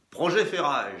Projet fait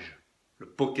rage. Le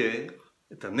poker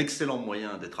est un excellent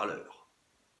moyen d'être à l'heure.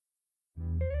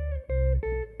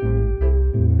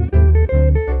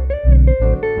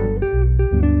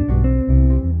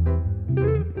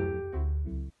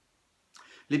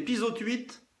 L'épisode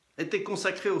 8 était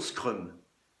consacré au Scrum,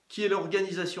 qui est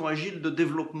l'organisation agile de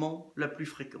développement la plus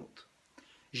fréquente.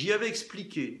 J'y avais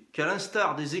expliqué qu'à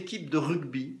l'instar des équipes de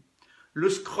rugby,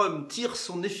 le Scrum tire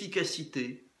son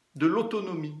efficacité de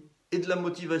l'autonomie et de la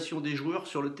motivation des joueurs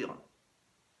sur le terrain.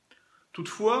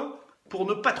 Toutefois, pour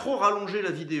ne pas trop rallonger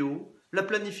la vidéo, la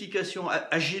planification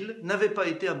agile n'avait pas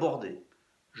été abordée.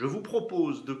 Je vous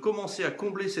propose de commencer à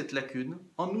combler cette lacune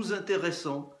en nous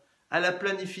intéressant à la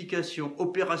planification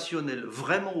opérationnelle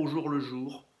vraiment au jour le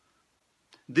jour.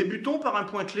 Débutons par un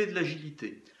point clé de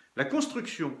l'agilité. La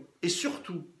construction et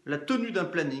surtout la tenue d'un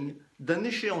planning, d'un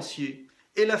échéancier,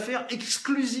 est l'affaire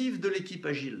exclusive de l'équipe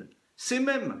agile. C'est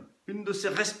même une de ses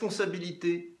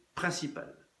responsabilités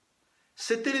principales.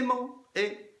 Cet élément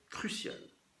est crucial.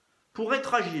 Pour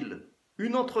être agile,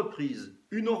 une entreprise,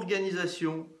 une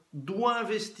organisation doit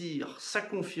investir sa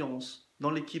confiance dans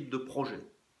l'équipe de projet.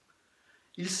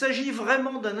 Il s'agit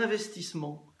vraiment d'un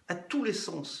investissement à tous les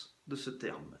sens de ce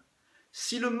terme.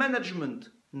 Si le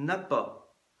management n'a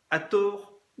pas, à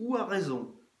tort ou à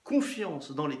raison,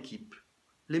 confiance dans l'équipe,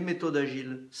 les méthodes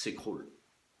agiles s'écroulent.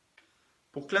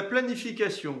 Pour que la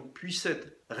planification puisse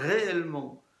être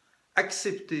réellement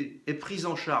acceptée et prise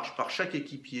en charge par chaque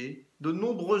équipier, de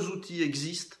nombreux outils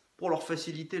existent pour leur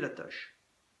faciliter la tâche.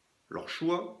 Leur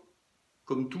choix,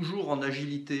 comme toujours en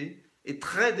agilité, est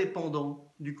très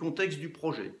dépendant du contexte du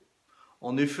projet.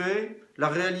 En effet, la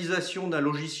réalisation d'un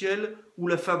logiciel ou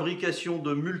la fabrication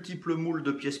de multiples moules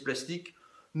de pièces plastiques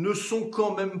ne sont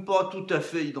quand même pas tout à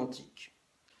fait identiques.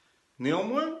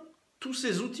 Néanmoins, tous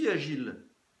ces outils agiles,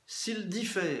 s'ils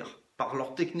diffèrent par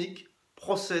leur technique,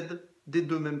 procèdent des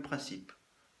deux mêmes principes.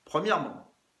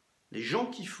 Premièrement, les gens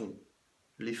qui font,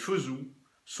 les faisous,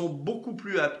 sont beaucoup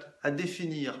plus aptes à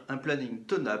définir un planning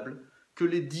tenable que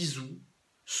les disous,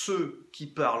 ceux qui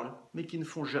parlent mais qui ne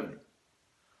font jamais.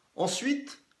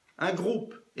 Ensuite, un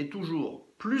groupe est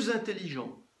toujours plus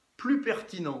intelligent, plus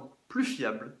pertinent, plus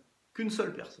fiable qu'une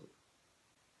seule personne.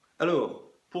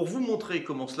 Alors, pour vous montrer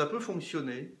comment cela peut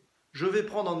fonctionner, je vais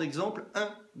prendre en exemple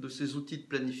un de ces outils de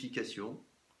planification,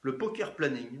 le poker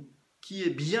planning, qui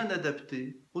est bien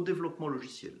adapté au développement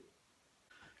logiciel.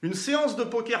 Une séance de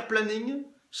poker planning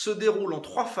se déroule en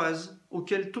 3 phases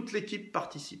auxquelles toute l'équipe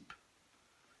participe.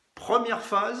 Première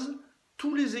phase,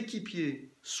 tous les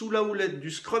équipiers, sous la houlette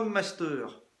du Scrum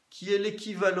Master, qui est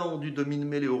l'équivalent du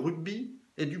demi-mêlée au rugby,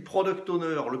 et du Product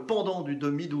Owner, le pendant du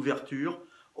demi d'ouverture,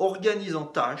 organisent en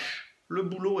tâches le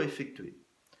boulot à effectuer.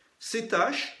 Ces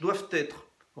tâches doivent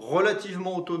être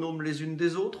relativement autonomes les unes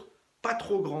des autres, pas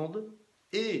trop grandes,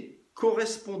 et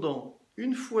correspondant,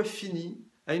 une fois finies,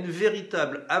 à une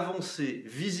véritable avancée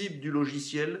visible du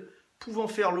logiciel pouvant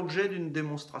faire l'objet d'une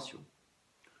démonstration.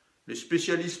 Les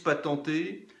spécialistes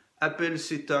patentés appellent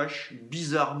ces tâches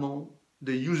bizarrement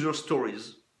des user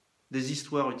stories, des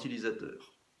histoires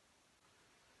utilisateurs.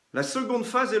 La seconde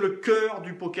phase est le cœur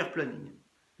du poker planning.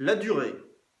 La durée,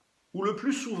 ou le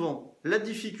plus souvent la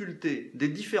difficulté des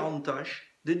différentes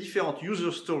tâches, des différentes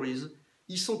user stories,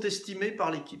 y sont estimées par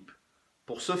l'équipe.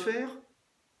 Pour ce faire,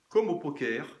 comme au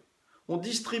poker, on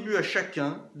distribue à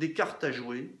chacun des cartes à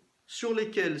jouer sur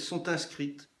lesquelles sont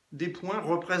inscrites des points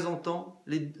représentant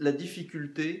la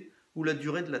difficulté ou la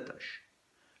durée de la tâche.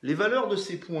 Les valeurs de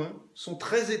ces points sont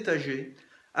très étagées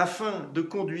afin de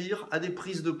conduire à des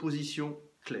prises de position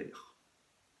claires.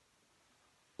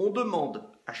 On demande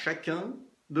à chacun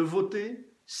de voter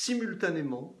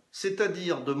simultanément,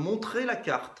 c'est-à-dire de montrer la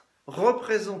carte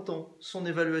représentant son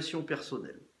évaluation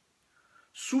personnelle.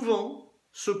 Souvent,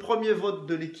 ce premier vote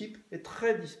de l'équipe est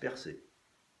très dispersé.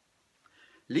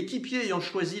 L'équipier ayant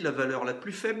choisi la valeur la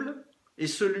plus faible et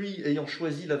celui ayant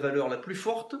choisi la valeur la plus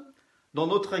forte, dans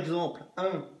notre exemple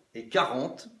 1 et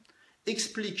 40,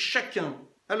 expliquent chacun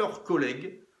à leurs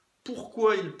collègues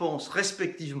pourquoi ils pensent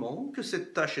respectivement que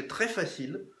cette tâche est très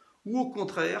facile ou au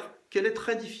contraire qu'elle est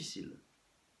très difficile.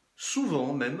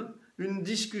 Souvent même, une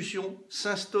discussion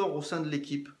s'instaure au sein de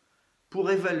l'équipe pour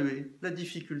évaluer la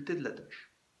difficulté de la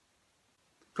tâche.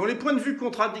 Quand les points de vue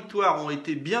contradictoires ont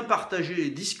été bien partagés et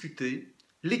discutés,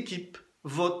 l'équipe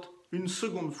vote une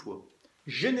seconde fois.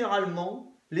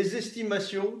 Généralement, les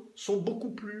estimations sont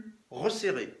beaucoup plus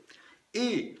resserrées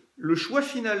et le choix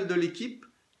final de l'équipe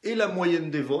est la moyenne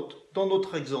des votes, dans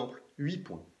notre exemple, 8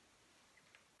 points.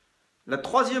 La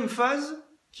troisième phase,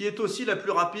 qui est aussi la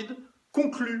plus rapide,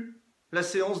 conclut la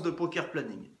séance de poker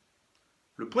planning.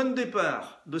 Le point de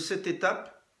départ de cette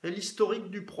étape est l'historique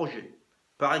du projet.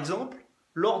 Par exemple,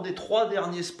 lors des 3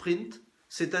 derniers sprints,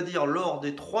 c'est-à-dire lors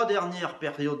des 3 dernières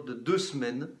périodes de 2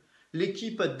 semaines,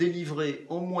 l'équipe a délivré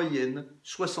en moyenne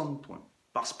 60 points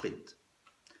par sprint.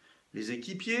 Les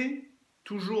équipiers,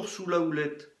 toujours sous la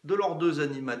houlette de leurs 2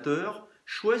 animateurs,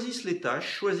 choisissent les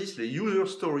tâches, choisissent les user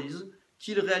stories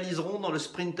qu'ils réaliseront dans le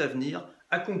sprint à venir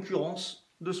à concurrence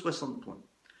de 60 points.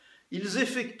 Ils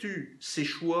effectuent ces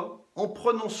choix en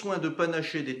prenant soin de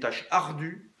panacher des tâches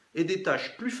ardues et des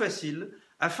tâches plus faciles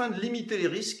afin de limiter les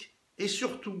risques et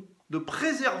surtout de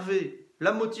préserver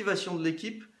la motivation de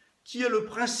l'équipe qui est le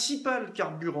principal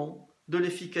carburant de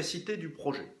l'efficacité du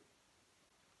projet.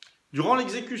 Durant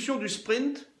l'exécution du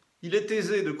sprint, il est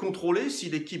aisé de contrôler si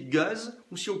l'équipe gaze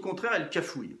ou si au contraire elle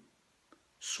cafouille.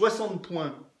 60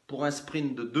 points pour un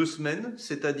sprint de 2 semaines,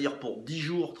 c'est-à-dire pour 10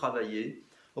 jours travaillés,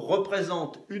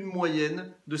 représente une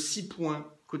moyenne de 6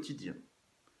 points quotidiens.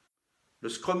 Le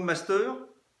Scrum Master,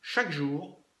 chaque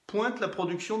jour, pointe la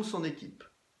production de son équipe.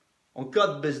 En cas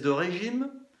de baisse de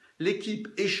régime, l'équipe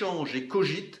échange et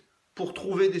cogite pour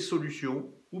trouver des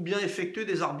solutions ou bien effectuer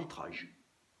des arbitrages.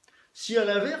 Si à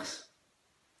l'inverse,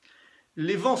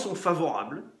 les vents sont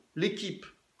favorables, l'équipe,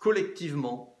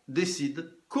 collectivement,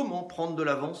 décide comment prendre de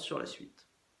l'avance sur la suite.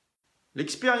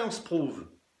 L'expérience prouve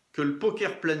que le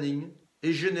poker planning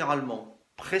est généralement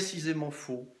précisément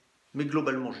faux, mais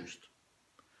globalement juste.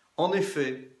 En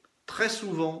effet, très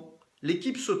souvent,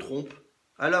 l'équipe se trompe,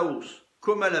 à la hausse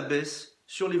comme à la baisse,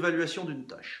 sur l'évaluation d'une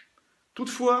tâche.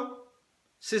 Toutefois,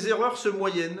 ces erreurs se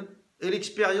moyennent et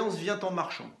l'expérience vient en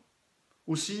marchant.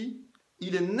 Aussi,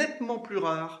 il est nettement plus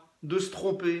rare de se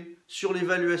tromper sur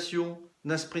l'évaluation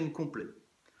d'un sprint complet.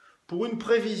 Pour une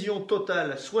prévision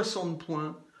totale à 60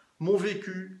 points, mon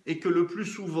vécu est que le plus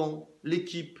souvent,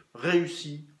 l'équipe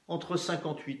réussit entre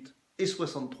 58 et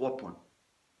 63 points.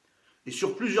 Et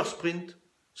sur plusieurs sprints,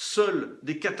 seules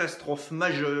des catastrophes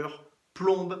majeures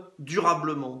plombent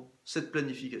durablement cette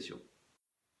planification.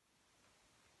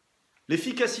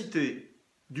 L'efficacité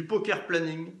du poker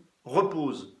planning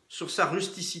repose sur sa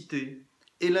rusticité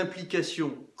et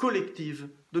l'implication collective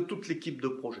de toute l'équipe de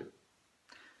projet.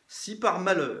 Si par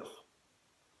malheur,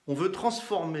 on veut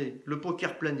transformer le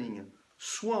poker planning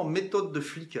soit en méthode de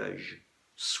flicage,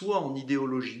 soit en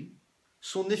idéologie,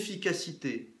 son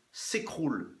efficacité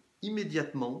s'écroule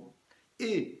immédiatement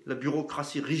et la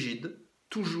bureaucratie rigide,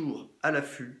 toujours à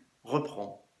l'affût,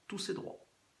 reprend tous ses droits.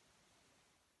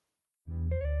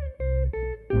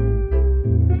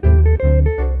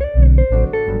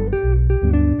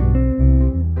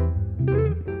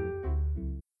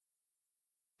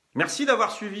 Merci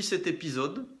d'avoir suivi cet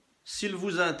épisode. S'il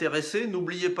vous a intéressé,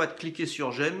 n'oubliez pas de cliquer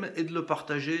sur j'aime et de le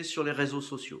partager sur les réseaux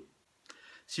sociaux.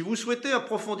 Si vous souhaitez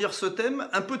approfondir ce thème,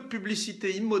 un peu de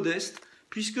publicité immodeste,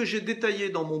 puisque j'ai détaillé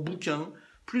dans mon bouquin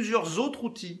plusieurs autres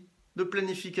outils de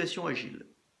planification agile.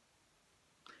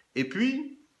 Et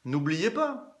puis, n'oubliez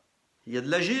pas, il y a de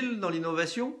l'agile dans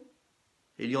l'innovation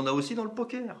et il y en a aussi dans le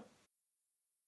poker.